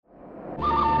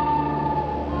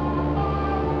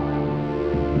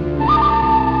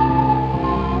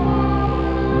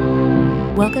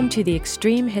Welcome to the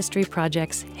Extreme History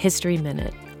Project's History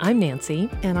Minute. I'm Nancy.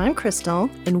 And I'm Crystal.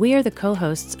 And we are the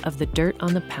co-hosts of The Dirt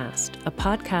on the Past, a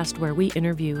podcast where we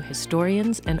interview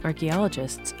historians and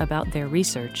archaeologists about their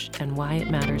research and why it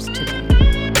matters today.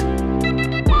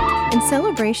 In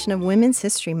celebration of Women's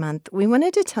History Month, we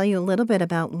wanted to tell you a little bit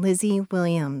about Lizzie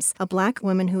Williams, a Black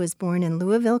woman who was born in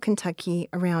Louisville, Kentucky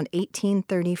around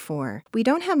 1834. We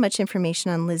don't have much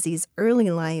information on Lizzie's early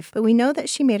life, but we know that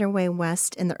she made her way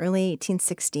west in the early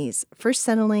 1860s, first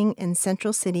settling in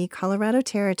Central City, Colorado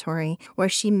Territory, where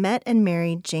she met and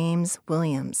married James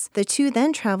Williams. The two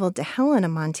then traveled to Helena,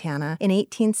 Montana in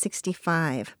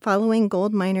 1865, following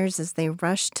gold miners as they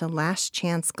rushed to Last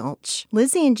Chance Gulch.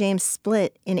 Lizzie and James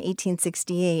split in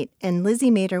 1868, and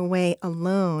Lizzie made her way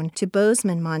alone to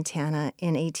Bozeman, Montana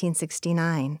in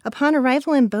 1869. Upon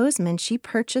arrival in Bozeman, she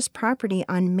purchased property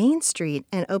on Main Street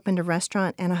and opened a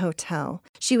restaurant and a hotel.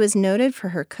 She was noted for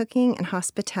her cooking and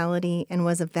hospitality and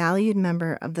was a valued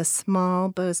member of the small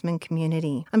Bozeman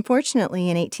community. Unfortunately,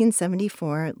 in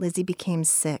 1874, Lizzie became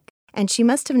sick. And she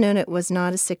must have known it was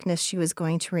not a sickness she was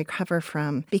going to recover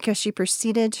from because she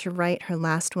proceeded to write her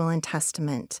last will and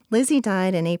testament. Lizzie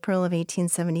died in April of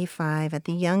 1875 at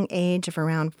the young age of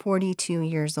around 42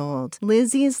 years old.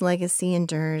 Lizzie's legacy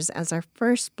endures as our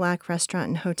first Black restaurant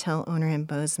and hotel owner in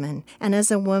Bozeman, and as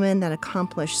a woman that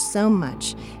accomplished so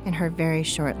much in her very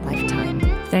short lifetime.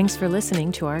 Thanks for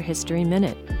listening to our History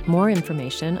Minute. More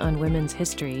information on women's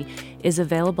history is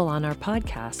available on our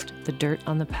podcast, The Dirt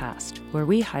on the Past, where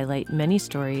we highlight many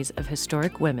stories of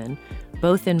historic women,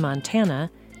 both in Montana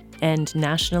and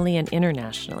nationally and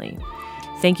internationally.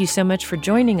 Thank you so much for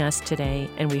joining us today,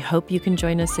 and we hope you can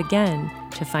join us again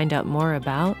to find out more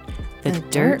about the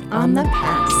Dirt on the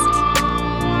Past.